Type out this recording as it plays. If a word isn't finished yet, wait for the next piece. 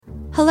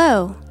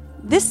Hello.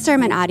 This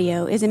sermon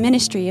audio is a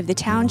ministry of the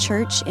Town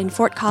Church in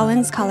Fort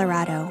Collins,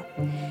 Colorado.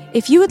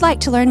 If you would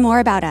like to learn more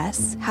about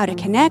us, how to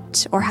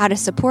connect, or how to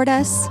support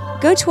us,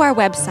 go to our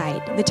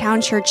website,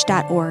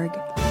 thetownchurch.org.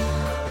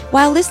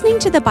 While listening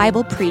to the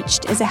Bible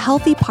preached is a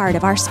healthy part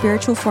of our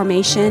spiritual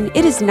formation,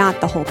 it is not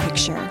the whole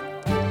picture.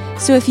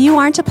 So if you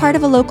aren't a part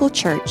of a local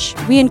church,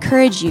 we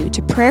encourage you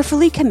to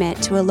prayerfully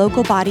commit to a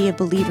local body of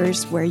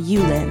believers where you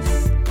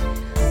live.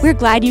 We're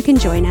glad you can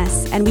join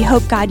us, and we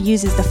hope God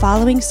uses the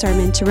following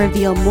sermon to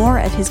reveal more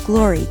of His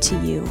glory to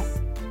you.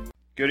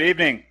 Good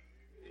evening.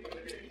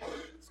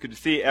 It's good to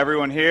see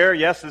everyone here.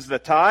 Yes, this is a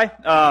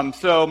tie.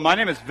 So my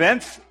name is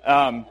Vince.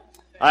 I'm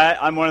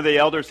one of the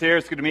elders here.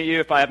 It's good to meet you.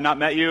 If I have not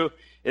met you,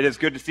 it is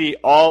good to see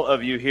all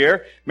of you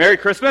here. Merry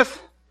Christmas.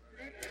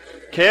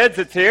 Kids,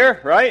 it's here,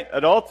 right?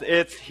 Adults,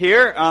 it's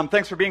here.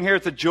 Thanks for being here.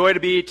 It's a joy to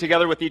be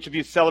together with each of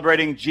you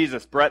celebrating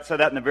Jesus. Brett said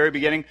that in the very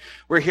beginning.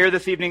 We're here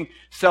this evening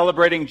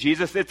celebrating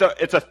Jesus. It's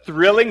a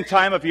thrilling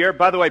time of year.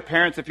 By the way,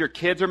 parents, if your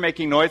kids are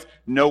making noise,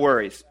 no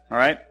worries, all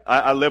right?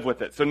 I live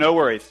with it, so no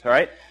worries, all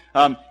right?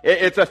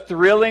 It's a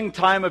thrilling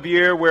time of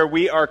year where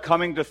we are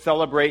coming to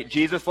celebrate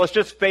Jesus. Let's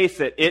just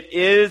face it. It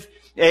is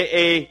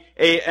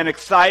an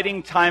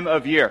exciting time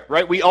of year,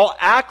 right? We all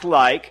act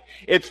like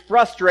it's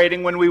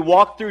frustrating when we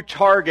walk through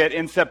Target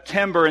in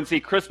September and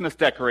see Christmas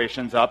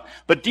decorations up,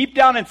 but deep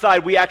down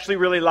inside, we actually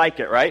really like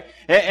it, right?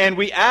 And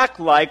we act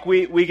like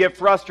we get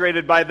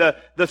frustrated by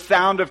the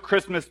sound of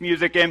Christmas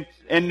music in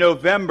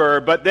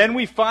November, but then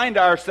we find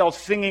ourselves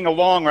singing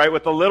along, right,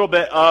 with a little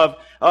bit of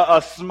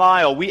a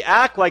smile. We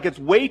act like it's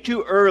way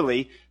too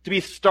early to be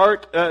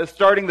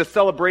starting the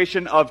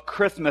celebration of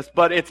Christmas,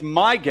 but it's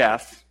my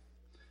guess,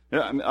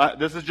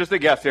 this is just a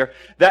guess here,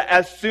 that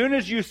as soon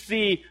as you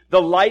see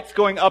the lights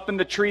going up in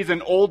the trees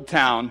in Old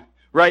Town,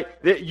 right,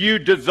 that you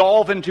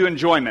dissolve into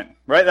enjoyment,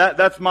 right?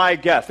 That's my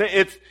guess.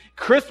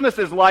 Christmas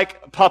is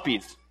like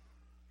puppies.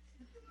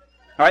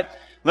 All right?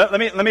 Let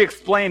me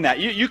explain that.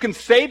 You can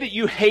say that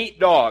you hate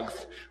dogs,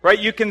 right?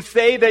 You can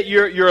say that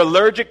you're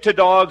allergic to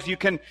dogs. You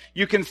can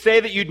say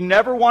that you'd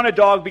never want a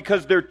dog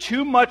because they're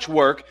too much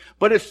work,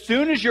 but as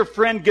soon as your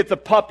friend gets a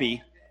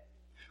puppy,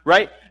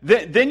 right?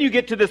 Then you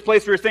get to this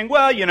place where you're saying,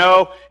 well, you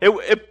know,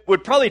 it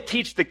would probably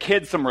teach the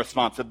kids some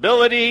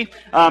responsibility.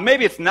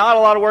 Maybe it's not a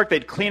lot of work.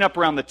 They'd clean up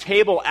around the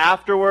table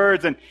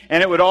afterwards, and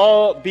it would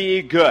all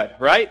be good,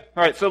 right?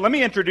 All right, so let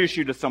me introduce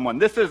you to someone.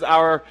 This is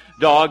our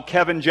dog,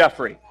 Kevin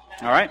Jeffrey,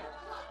 all right?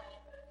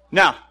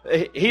 Now,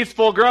 he's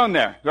full grown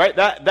there, right?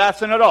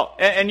 That's an adult.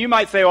 And you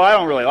might say, well, I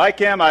don't really like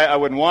him. I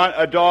wouldn't want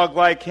a dog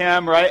like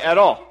him, right, at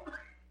all.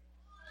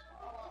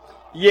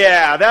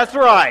 Yeah, that's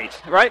right?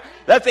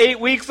 That's 8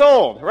 weeks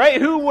old, right?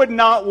 Who would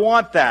not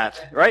want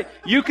that, right?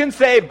 You can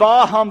say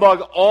bah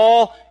humbug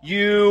all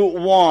you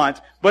want,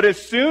 but as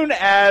soon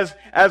as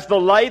the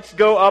lights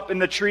go up in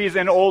the trees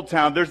in Old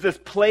Town, there's this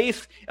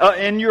place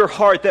in your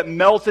heart that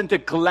melts into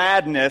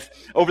gladness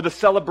over the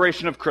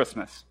celebration of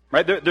Christmas.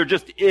 Right? There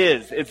just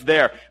is. It's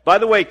there. By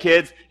the way,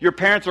 kids, your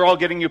parents are all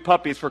getting you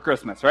puppies for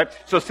Christmas, right?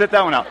 So sit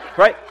that one out,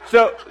 right?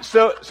 So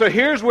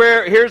here's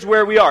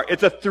where we are.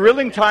 It's a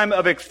thrilling time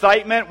of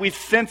excitement. We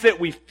sense it.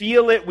 We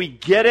feel it. We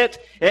get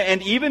it.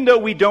 And even though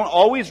we don't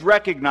always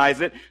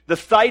recognize it, the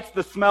sights,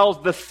 the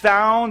smells, the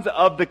sounds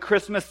of the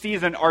Christmas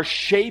season are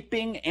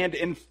shaping and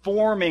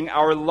informing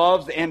our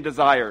loves and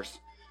desires.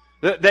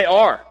 They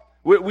are.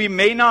 We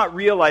may not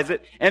realize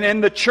it. And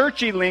in the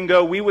churchy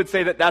lingo, we would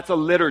say that that's a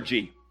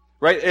liturgy.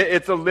 Right?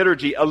 It's a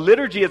liturgy. A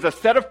liturgy is a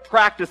set of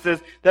practices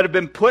that have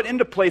been put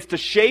into place to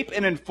shape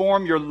and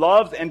inform your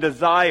loves and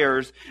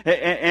desires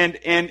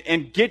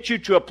and get you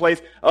to a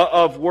place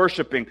of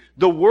worshiping.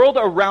 The world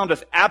around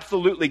us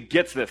absolutely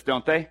gets this,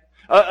 don't they?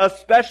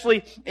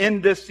 Especially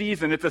in this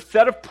season. It's a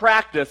set of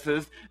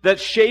practices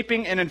that's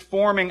shaping and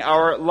informing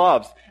our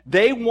loves.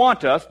 They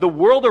want us, the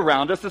world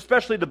around us,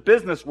 especially the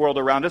business world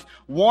around us,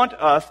 want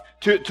us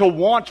to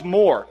want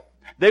more.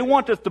 They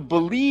want us to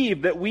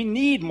believe that we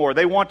need more.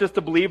 They want us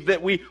to believe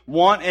that we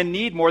want and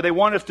need more. They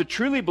want us to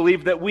truly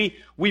believe that we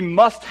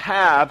must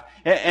have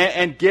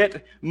and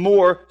get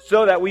more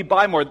so that we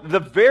buy more. The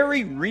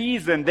very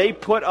reason they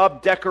put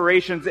up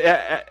decorations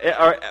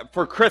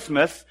for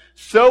Christmas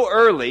so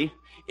early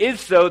is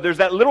so there's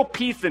that little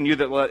piece in you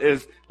that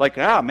is like,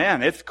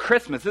 man, it's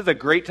Christmas. This is a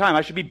great time.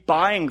 I should be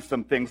buying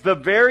some things. The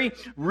very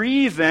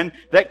reason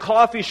that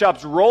coffee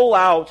shops roll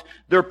out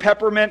their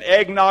peppermint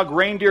eggnog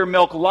reindeer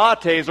milk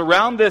lattes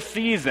around this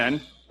season,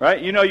 right?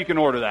 You know you can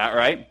order that,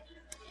 right?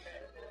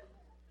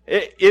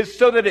 It is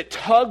so that it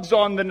tugs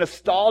on the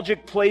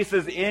nostalgic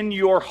places in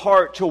your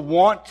heart to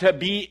want to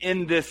be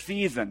in this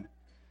season.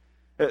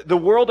 The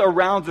world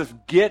around us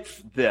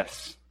gets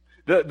this.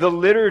 The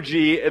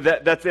liturgy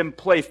that's in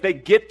place, they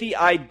get the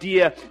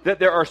idea that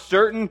there are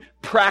certain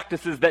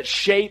practices that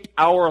shape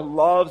our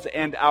loves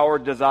and our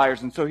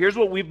desires. And so here's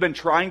what we've been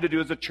trying to do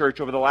as a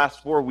church over the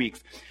last 4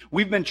 weeks.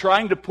 We've been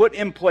trying to put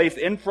in place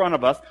in front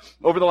of us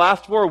over the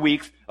last 4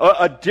 weeks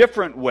a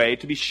different way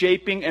to be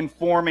shaping and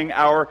forming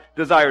our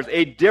desires,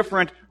 a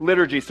different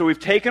liturgy. So we've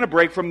taken a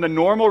break from the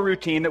normal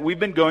routine that we've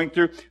been going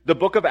through the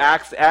book of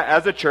Acts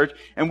as a church,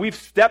 and we've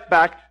stepped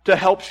back to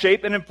help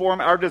shape and inform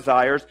our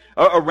desires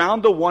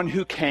around the one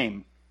who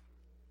came,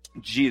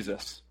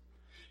 Jesus.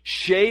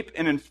 Shape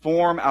and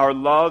inform our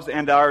loves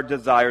and our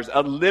desires,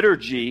 a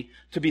liturgy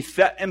to be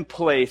set in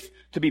place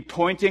to be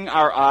pointing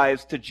our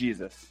eyes to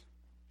Jesus.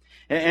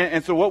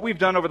 And so what we've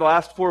done over the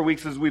last 4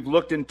 weeks is we've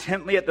looked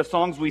intently at the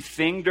songs we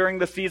sing during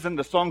the season,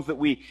 the songs that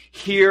we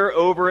hear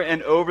over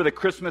and over, the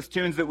Christmas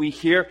tunes that we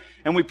hear,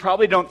 and we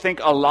probably don't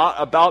think a lot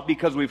about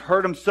because we've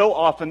heard them so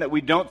often that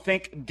we don't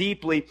think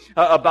deeply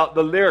about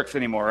the lyrics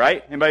anymore,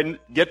 right? Anybody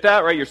get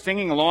that, right? You're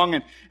singing along,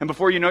 and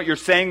before you know it, you're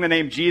saying the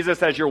name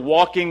Jesus as you're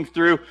walking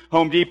through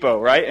Home Depot,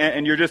 right?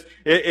 And you're just,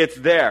 it's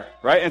there,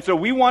 right? And so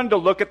we wanted to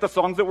look at the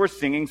songs that we're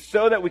singing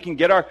so that we can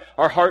get our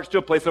hearts to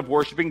a place of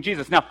worshiping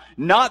Jesus. Now,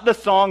 not the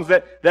songs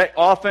that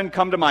often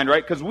come to mind,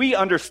 right? Because we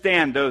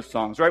understand those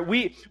songs, right?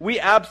 We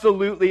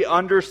absolutely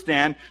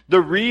understand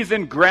the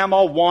reason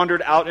Grandma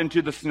wandered out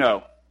into the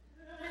snow,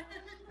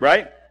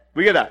 right?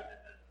 We get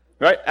that,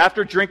 right?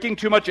 After drinking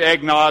too much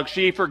eggnog,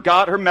 she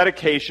forgot her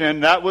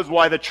medication. That was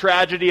why the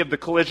tragedy of the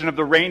collision of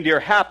the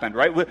reindeer happened,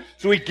 right?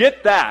 So we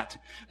get that.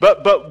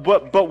 But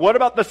what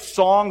about the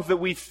songs that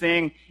we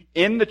sing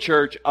in the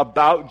church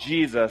about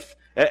Jesus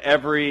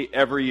every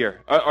year?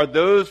 Are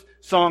those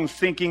songs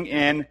sinking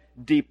in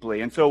deeply?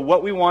 And so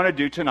what we want to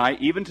do tonight,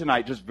 even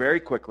tonight, just very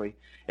quickly,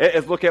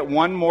 is look at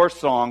one more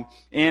song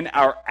in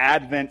our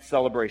Advent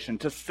celebration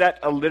to set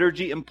a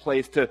liturgy in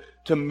place to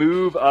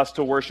move us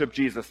to worship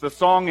Jesus. The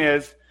song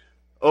is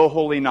O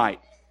Holy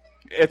Night.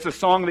 It's a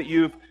song that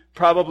you've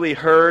probably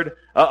heard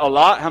a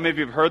lot. How many of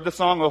you have heard the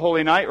song O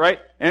Holy Night, right?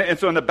 And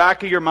so in the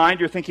back of your mind,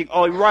 you're thinking,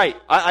 oh, right,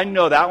 I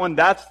know that one.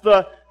 That's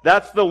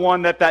the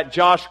one that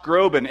Josh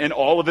Groban in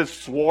all of his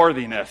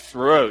swarthiness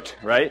wrote,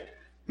 right?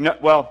 No,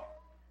 well,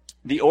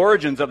 the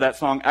origins of that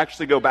song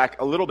actually go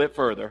back a little bit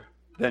further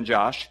than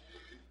Josh.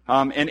 In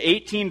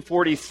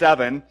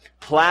 1847,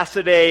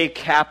 Placide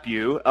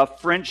Cappeau, a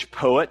French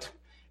poet,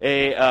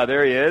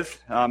 there he is,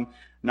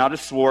 not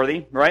as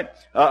swarthy, right?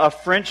 A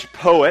French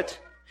poet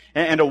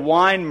and a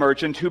wine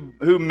merchant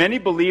who many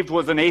believed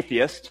was an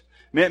atheist.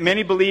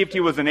 Many believed he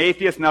was an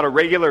atheist, not a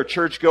regular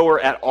churchgoer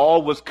at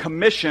all, was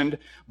commissioned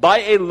by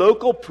a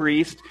local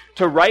priest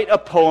to write a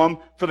poem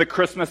for the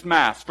Christmas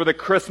Mass, for the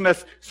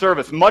Christmas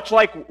service, much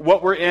like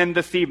what we're in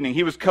this evening.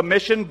 He was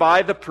commissioned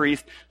by the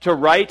priest to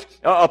write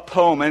a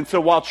poem. And so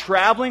while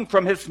traveling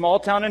from his small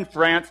town in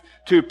France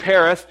to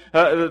Paris,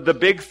 the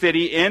big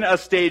city, in a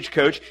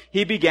stagecoach,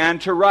 he began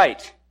to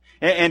write.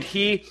 And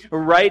he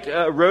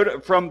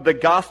wrote from the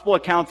gospel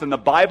accounts in the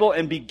Bible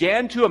and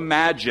began to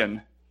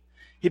imagine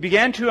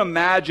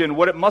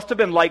what it must have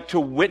been like to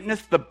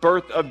witness the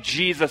birth of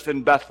Jesus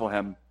in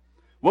Bethlehem.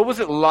 What was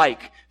it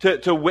like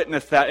to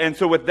witness that? And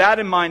so with that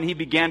in mind, he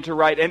began to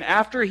write. And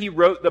after he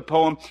wrote the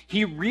poem,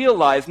 he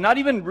realized, not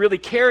even really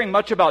caring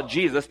much about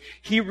Jesus,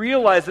 he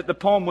realized that the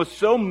poem was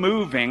so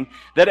moving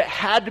that it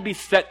had to be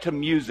set to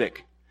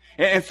music.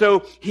 And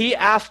so he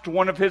asked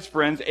one of his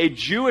friends, a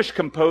Jewish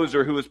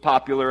composer who was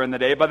popular in the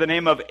day by the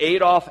name of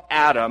Adolf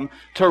Adam,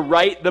 to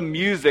write the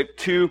music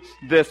to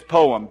this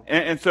poem.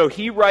 And so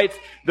he writes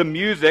the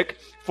music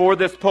for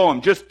this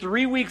poem. Just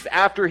 3 weeks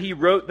after he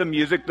wrote the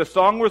music, the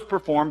song was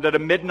performed at a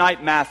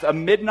midnight mass, a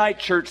midnight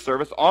church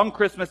service on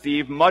Christmas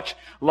Eve, much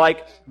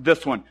like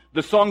this one.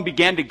 The song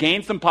began to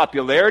gain some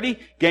popularity,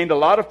 gained a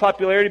lot of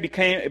popularity,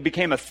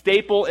 became a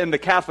staple in the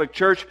Catholic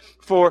Church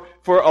for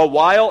a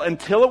while,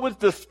 until it was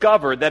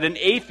discovered that an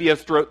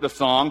atheist wrote the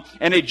song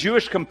and a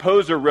Jewish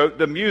composer wrote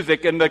the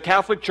music, and the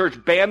Catholic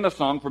Church banned the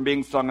song from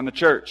being sung in the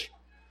church.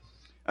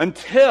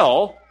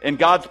 Until, in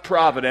God's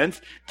providence,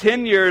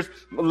 10 years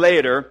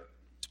later,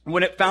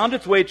 when it found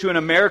its way to an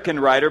American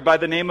writer by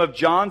the name of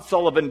John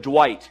Sullivan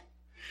Dwight.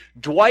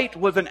 Dwight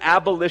was an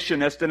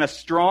abolitionist and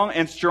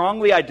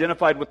strongly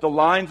identified with the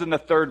lines in the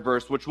third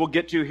verse, which we'll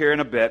get to here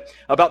in a bit,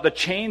 about the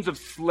chains of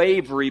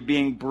slavery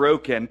being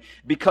broken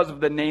because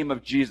of the name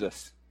of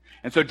Jesus.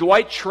 And so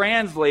Dwight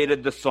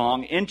translated the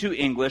song into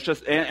English,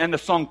 and the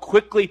song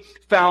quickly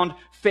found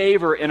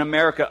favor in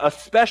America,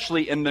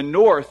 especially in the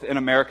North in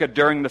America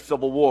during the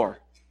Civil War.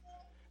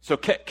 So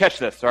catch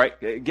this, all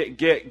right?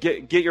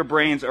 Get your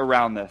brains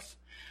around this.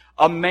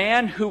 A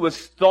man who was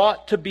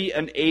thought to be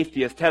an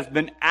atheist has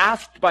been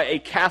asked by a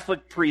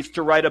Catholic priest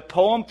to write a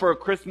poem for a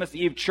Christmas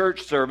Eve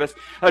church service,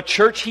 a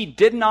church he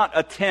did not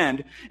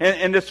attend.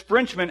 And this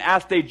Frenchman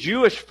asked a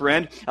Jewish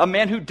friend, a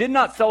man who did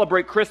not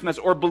celebrate Christmas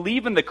or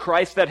believe in the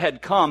Christ that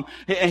had come,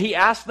 and he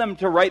asked them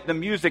to write the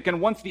music.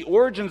 And once the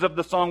origins of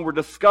the song were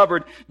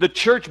discovered, the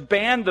church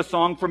banned the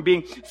song from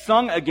being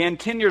sung again.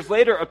 10 years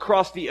later,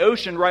 across the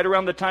ocean, right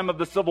around the time of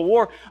the Civil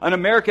War, an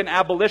American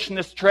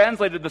abolitionist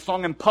translated the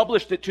song and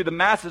published it to the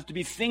masses us to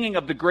be singing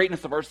of the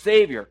greatness of our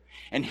Savior.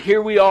 And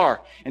here we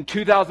are in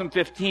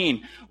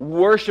 2015,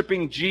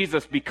 worshiping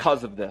Jesus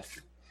because of this.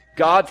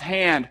 God's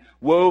hand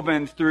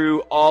woven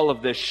through all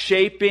of this,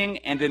 shaping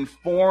and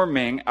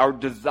informing our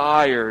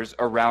desires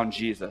around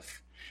Jesus.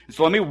 And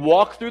so let me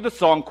walk through the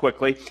song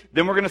quickly,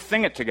 then we're going to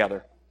sing it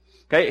together.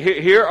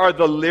 Okay, here are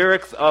the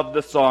lyrics of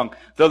the song.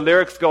 The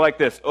lyrics go like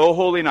this. O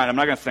holy night. I'm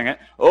not going to sing it.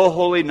 O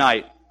holy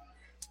night.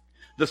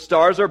 The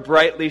stars are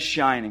brightly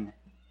shining.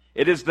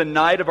 It is the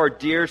night of our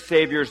dear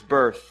Savior's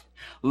birth.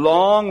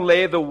 Long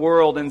lay the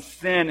world in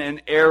sin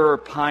and error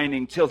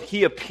pining, till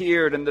he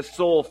appeared and the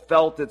soul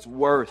felt its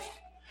worth.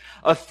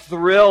 A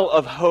thrill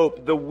of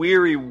hope, the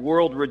weary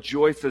world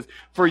rejoices,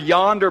 for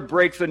yonder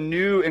breaks a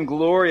new and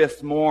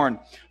glorious morn.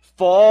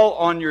 Fall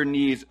on your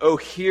knees, oh,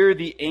 hear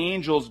the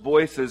angels'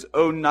 voices,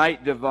 O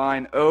night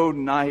divine, O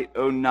night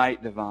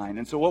divine.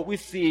 And so what we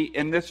see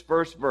in this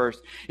first verse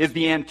is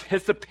the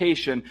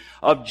anticipation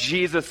of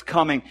Jesus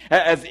coming,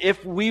 as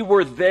if we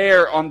were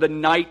there on the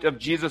night of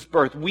Jesus'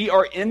 birth. We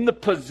are in the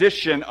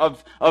position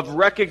of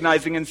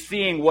recognizing and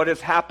seeing what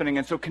is happening.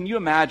 And so can you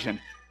imagine?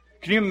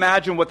 Can you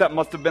imagine what that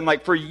must have been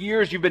like? For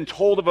years you've been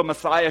told of a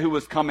Messiah who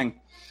was coming.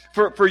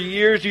 For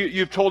years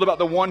you've told about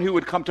the one who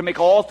would come to make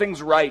all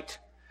things right.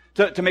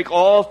 To make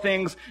all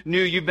things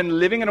new. You've been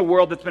living in a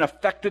world that's been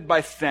affected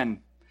by sin.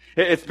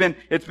 It's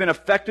been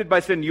affected by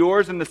sin,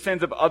 yours and the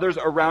sins of others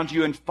around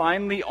you. And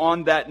finally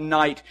on that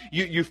night,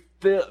 you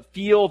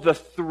feel the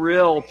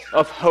thrill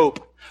of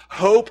hope.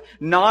 Hope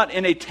not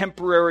in a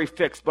temporary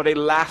fix, but a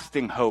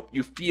lasting hope.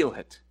 You feel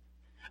it.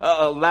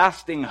 A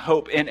lasting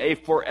hope in a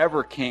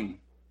forever king.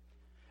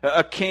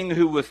 A king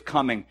who was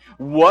coming.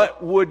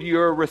 What would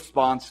your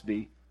response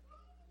be?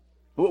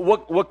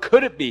 What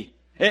could it be?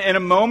 In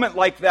a moment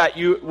like that,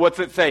 what's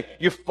it say?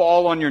 You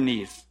fall on your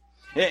knees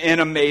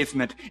in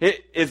amazement.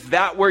 Is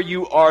that where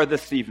you are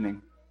this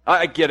evening?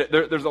 I get it.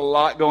 There's a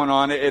lot going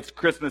on. It's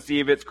Christmas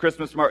Eve. It's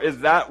Christmas tomorrow. Is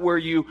that where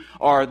you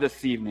are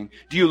this evening?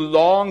 Do you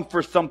long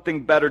for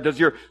something better? Does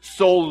your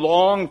soul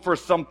long for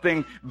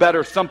something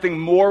better, something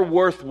more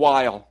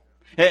worthwhile?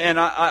 And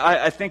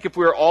I think if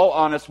we're all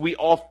honest, we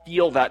all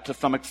feel that to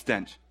some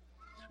extent.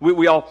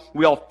 We all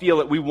feel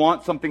it. We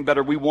want something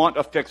better. We want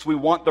a fix. We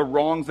want the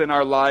wrongs in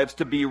our lives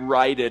to be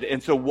righted.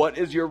 And so what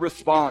is your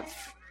response?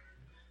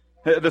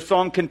 The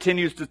song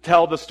continues to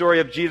tell the story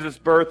of Jesus'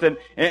 birth and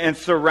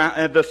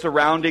the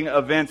surrounding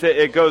events.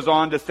 It goes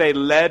on to say,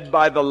 led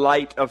by the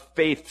light of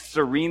faith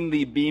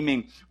serenely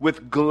beaming,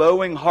 with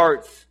glowing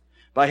hearts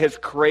by his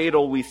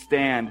cradle we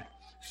stand.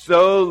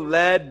 So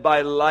led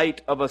by light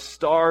of a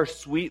star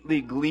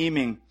sweetly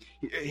gleaming,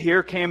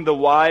 here came the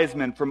wise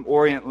men from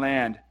Orient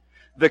land.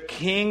 The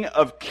King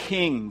of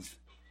Kings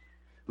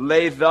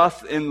lay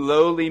thus in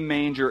lowly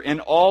manger, in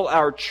all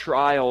our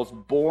trials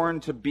born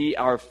to be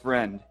our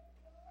friend.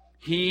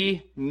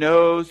 He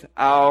knows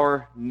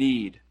our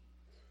need,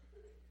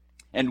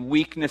 and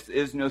weakness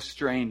is no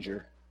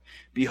stranger.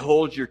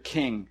 Behold your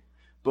King,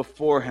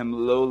 before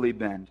him lowly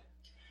bend.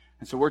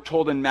 And so we're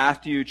told in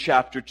Matthew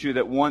chapter 2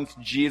 that once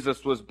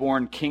Jesus was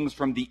born, kings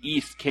from the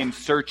east came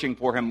searching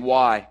for him.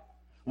 Why?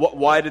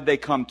 Why did they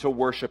come? To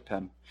worship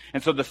him.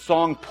 And so the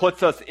song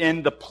puts us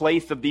in the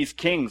place of these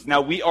kings.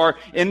 Now we are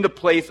in the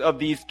place of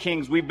these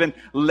kings. We've been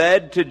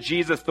led to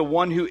Jesus, the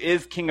one who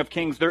is King of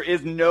Kings. There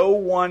is no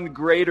one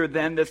greater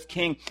than this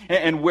king.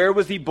 And where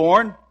was he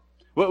born?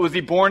 Was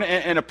he born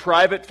in a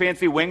private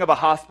fancy wing of a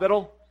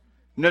hospital?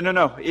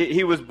 No.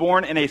 He was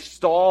born in a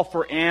stall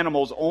for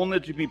animals, only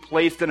to be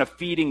placed in a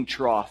feeding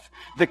trough.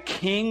 The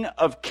King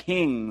of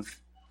Kings.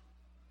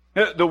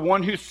 The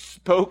one who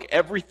spoke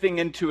everything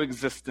into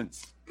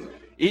existence.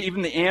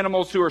 Even the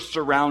animals who are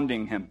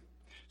surrounding him,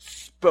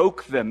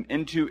 spoke them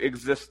into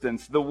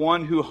existence. The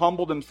one who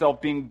humbled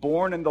himself, being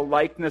born in the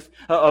likeness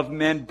of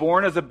men,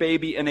 born as a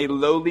baby in a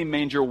lowly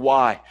manger.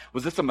 Why?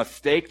 Was this a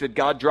mistake? Did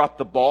God drop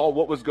the ball?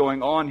 What was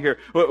going on here?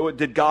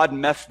 Did God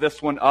mess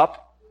this one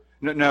up?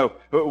 No,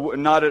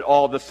 not at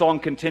all. The song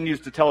continues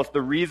to tell us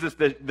the reason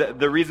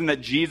that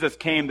Jesus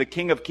came, the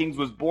King of Kings,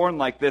 was born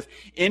like this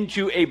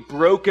into a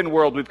broken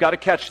world. We've got to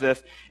catch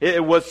this.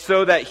 It was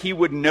so that he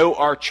would know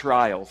our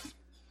trials.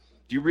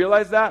 Do you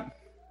realize that?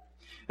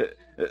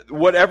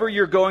 Whatever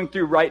you're going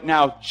through right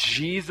now,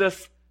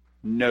 Jesus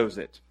knows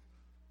it.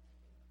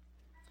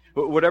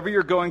 Whatever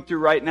you're going through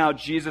right now,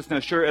 Jesus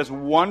knows. Sure, as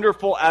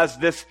wonderful as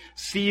this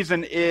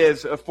season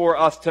is for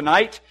us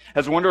tonight,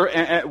 as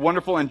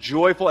wonderful and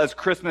joyful as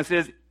Christmas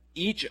is,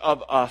 each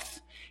of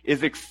us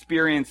is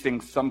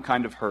experiencing some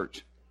kind of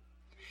hurt.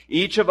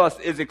 Each of us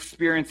is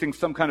experiencing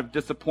some kind of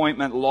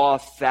disappointment,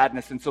 loss,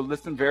 sadness. And so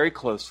listen very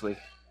closely.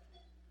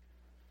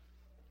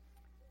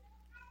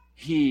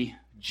 He,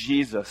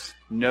 Jesus,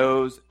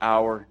 knows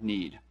our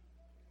need.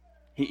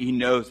 He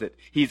knows it.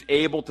 He's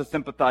able to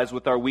sympathize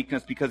with our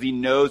weakness because he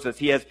knows us.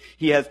 He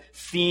has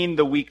seen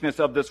the weakness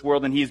of this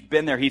world, and he's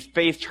been there. He's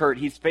faced hurt.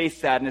 He's faced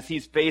sadness.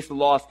 He's faced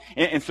loss.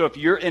 And so if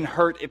you're in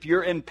hurt, if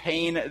you're in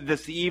pain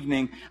this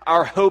evening,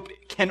 our hope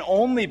can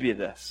only be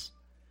this.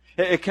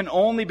 It can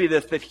only be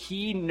this, that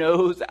he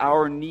knows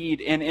our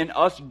need, and in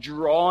us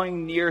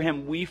drawing near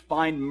him, we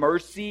find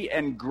mercy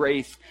and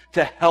grace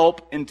to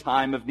help in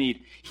time of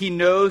need. He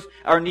knows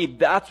our need.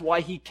 That's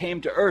why he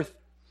came to earth.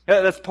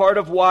 That's part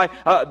of why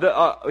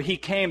he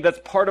came.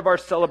 That's part of our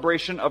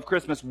celebration of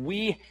Christmas.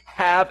 We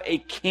have a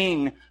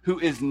king who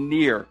is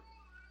near.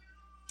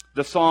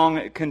 The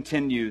song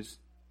continues.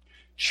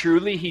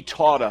 Truly he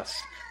taught us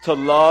to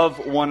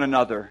love one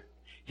another.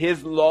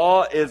 His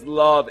law is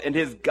love, and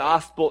his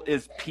gospel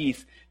is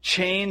peace.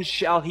 Chains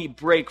shall he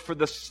break, for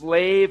the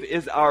slave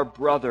is our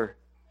brother.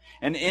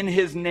 And in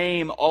his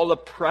name all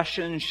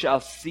oppression shall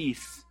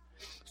cease.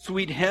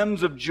 Sweet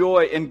hymns of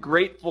joy and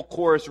grateful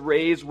chorus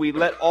raise we.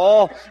 Let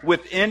all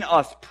within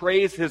us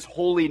praise his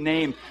holy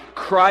name.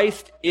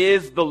 Christ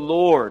is the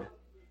Lord.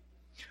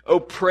 Oh,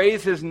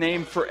 praise his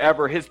name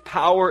forever. His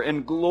power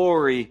and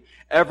glory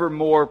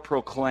evermore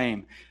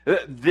proclaim.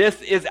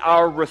 This is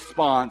our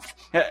response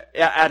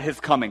at his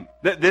coming.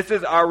 This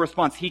is our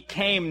response. He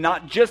came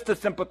not just to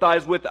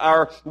sympathize with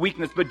our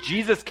weakness, but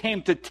Jesus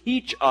came to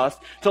teach us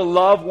to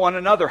love one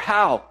another.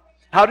 How?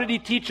 How did he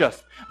teach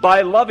us?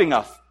 By loving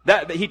us.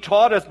 That he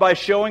taught us by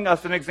showing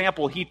us an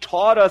example. He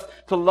taught us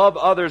to love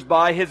others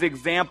by his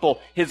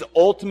example, his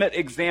ultimate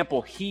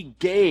example. He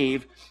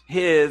gave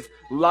his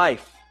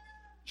life.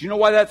 Do you know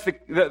why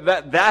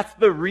that's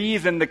the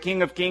reason the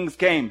King of Kings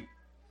came?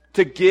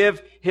 To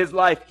give his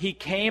life. He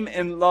came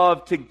in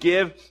love to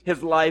give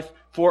his life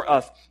for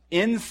us.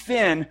 In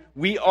sin,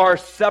 we are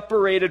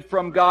separated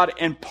from God,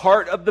 and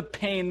part of the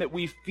pain that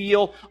we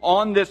feel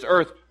on this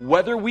earth,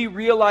 whether we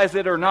realize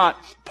it or not,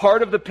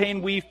 part of the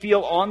pain we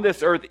feel on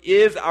this earth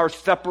is our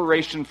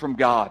separation from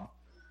God.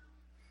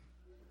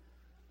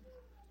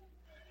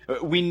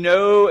 We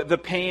know the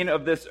pain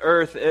of this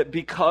earth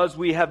because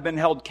we have been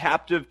held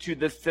captive to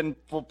this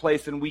sinful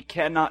place and we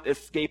cannot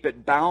escape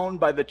it. Bound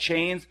by the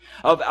chains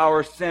of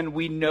our sin,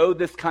 we know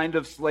this kind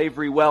of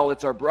slavery well.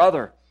 It's our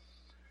brother.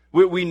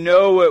 We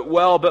know it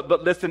well,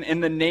 but listen,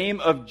 in the name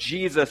of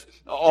Jesus,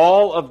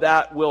 all of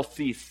that will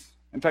cease.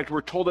 In fact,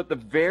 we're told at the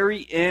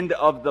very end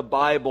of the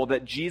Bible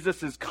that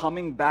Jesus is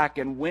coming back,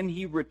 and when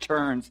he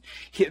returns,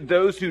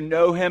 those who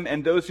know him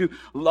and those who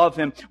love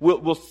him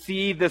will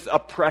see this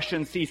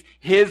oppression cease.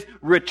 His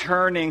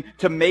returning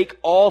to make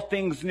all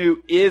things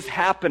new is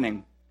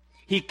happening.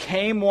 He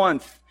came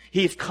once.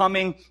 He's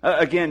coming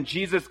again.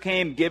 Jesus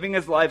came giving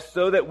his life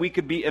so that we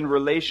could be in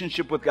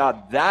relationship with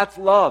God. That's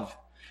love.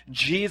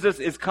 Jesus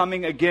is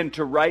coming again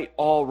to right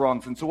all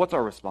wrongs. And so what's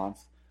our response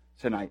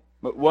tonight?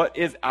 But what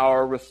is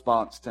our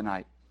response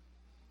tonight?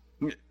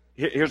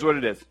 Here's what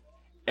it is.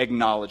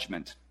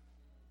 Acknowledgement.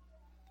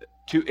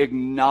 To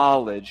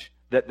acknowledge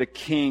that the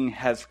King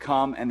has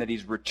come and that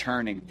he's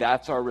returning.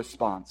 That's our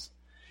response.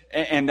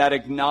 And that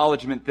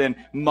acknowledgement then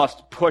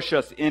must push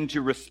us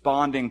into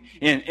responding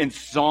in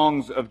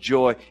songs of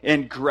joy,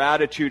 in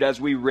gratitude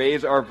as we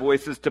raise our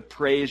voices to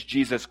praise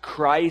Jesus.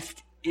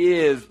 Christ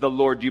is the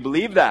Lord. Do you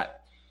believe that?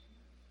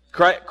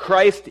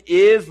 Christ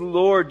is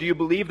Lord. Do you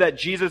believe that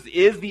Jesus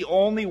is the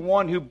only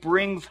one who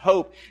brings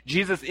hope?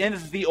 Jesus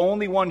is the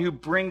only one who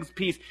brings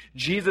peace.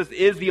 Jesus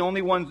is the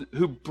only one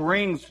who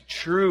brings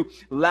true,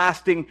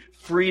 lasting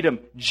freedom.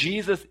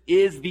 Jesus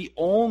is the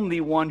only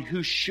one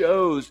who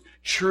shows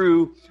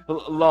true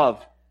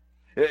love.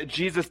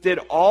 Jesus did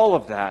all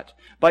of that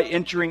by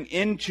entering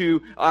into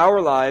our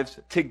lives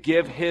to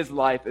give his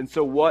life. And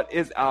so what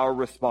is our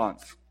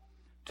response?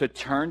 To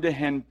turn to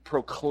him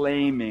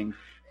proclaiming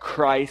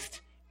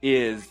Christ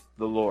is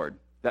the Lord.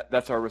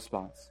 That's our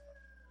response.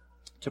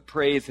 To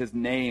praise his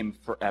name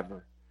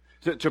forever.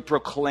 To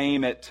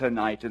proclaim it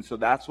tonight. And so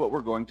that's what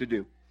we're going to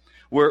do.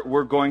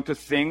 We're going to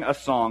sing a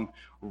song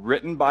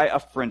written by a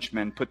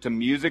Frenchman, put to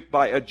music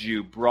by a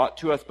Jew, brought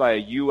to us by a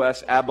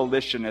U.S.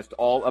 abolitionist,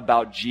 all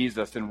about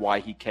Jesus and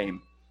why he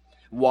came.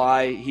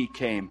 Why he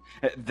came.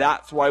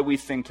 That's why we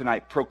sing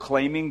tonight,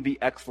 proclaiming the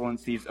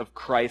excellencies of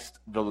Christ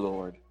the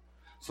Lord.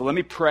 So let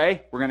me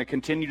pray. We're going to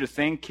continue to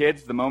sing.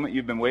 Kids, the moment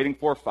you've been waiting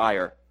for,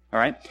 fire. All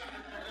right?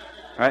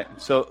 All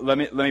right, so let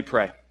me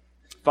pray.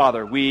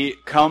 Father, we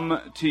come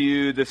to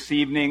you this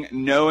evening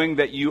knowing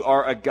that you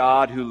are a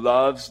God who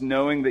loves,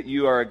 knowing that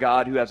you are a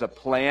God who has a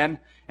plan,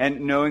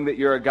 and knowing that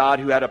you're a God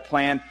who had a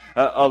plan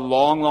a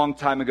long, long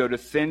time ago to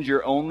send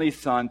your only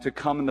son to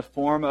come in the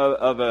form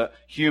of a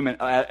human,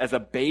 as a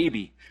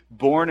baby,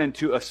 born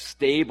into a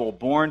stable,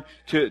 born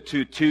to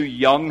two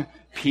young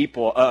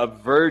people, a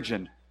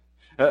virgin,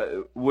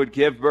 would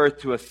give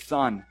birth to a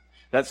son.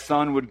 That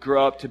son would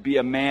grow up to be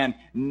a man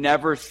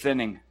never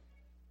sinning,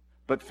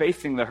 but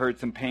facing the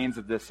hurts and pains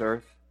of this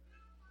earth,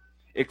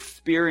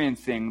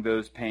 experiencing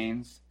those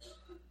pains.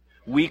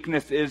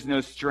 Weakness is no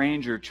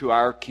stranger to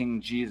our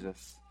King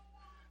Jesus.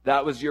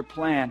 That was your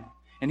plan.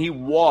 And he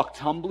walked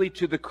humbly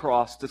to the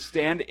cross to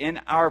stand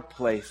in our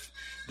place,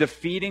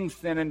 defeating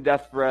sin and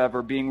death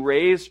forever, being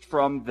raised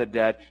from the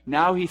dead.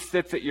 Now he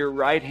sits at your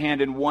right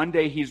hand, and one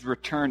day he's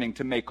returning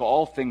to make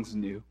all things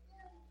new.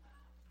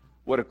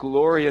 What a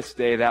glorious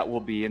day that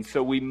will be. And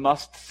so we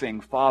must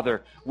sing.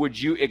 Father, would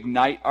you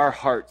ignite our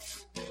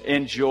hearts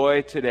in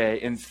joy today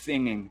in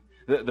singing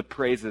the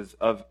praises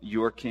of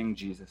your King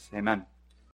Jesus. Amen.